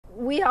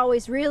we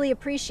always really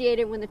appreciate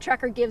it when the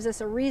trucker gives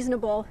us a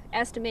reasonable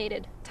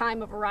estimated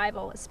time of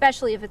arrival,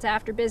 especially if it's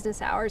after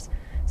business hours,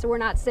 so we're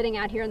not sitting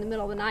out here in the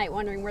middle of the night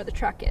wondering where the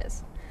truck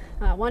is.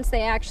 Once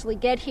they actually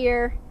get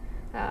here,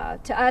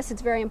 to us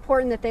it's very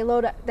important that they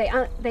load up,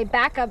 they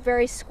back up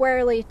very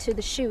squarely to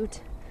the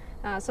chute,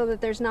 so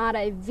that there's not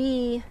a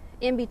V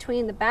in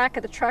between the back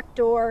of the truck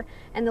door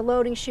and the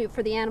loading chute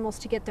for the animals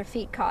to get their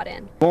feet caught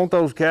in. Want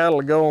those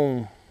cattle to go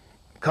on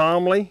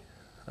calmly.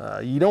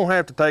 You don't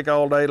have to take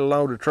all day to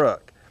load a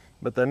truck,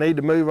 but they need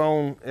to move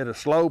on at a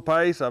slow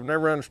pace. I've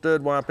never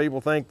understood why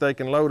people think they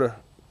can load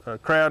a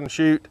crowd and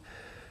chute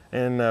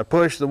and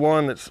push the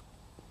one that's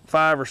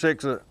 5 or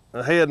 6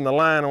 ahead in the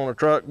line on a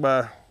truck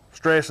by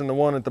stressing the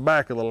one at the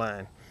back of the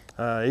line,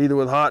 either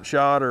with hot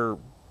shot or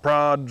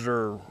prods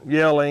or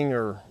yelling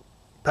or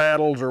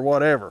paddles or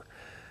whatever.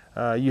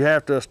 You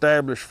have to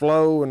establish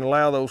flow and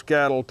allow those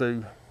cattle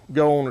to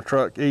go on the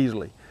truck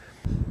easily.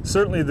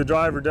 Certainly the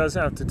driver does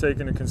have to take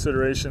into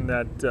consideration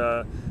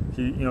that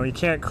he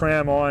can't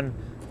cram on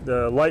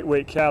the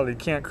lightweight cattle. He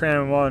can't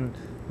cram them on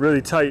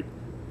really tight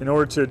in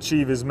order to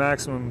achieve his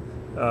maximum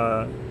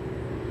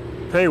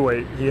pay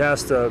weight. He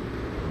has to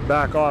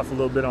back off a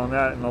little bit on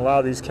that and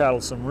allow these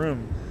cattle some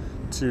room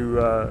to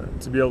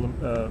be able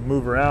to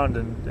move around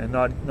and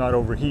not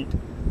overheat.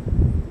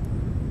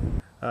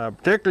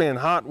 Particularly in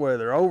hot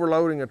weather,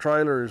 overloading a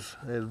trailer is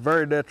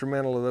very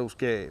detrimental to those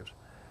calves.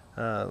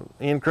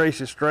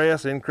 Increases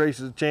stress,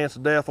 increases the chance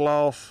of death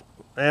loss,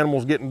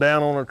 animals getting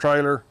down on a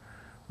trailer,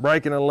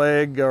 breaking a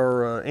leg,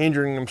 or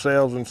injuring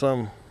themselves in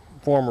some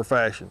form or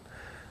fashion.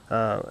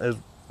 As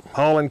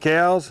hauling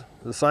cows,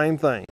 the same thing.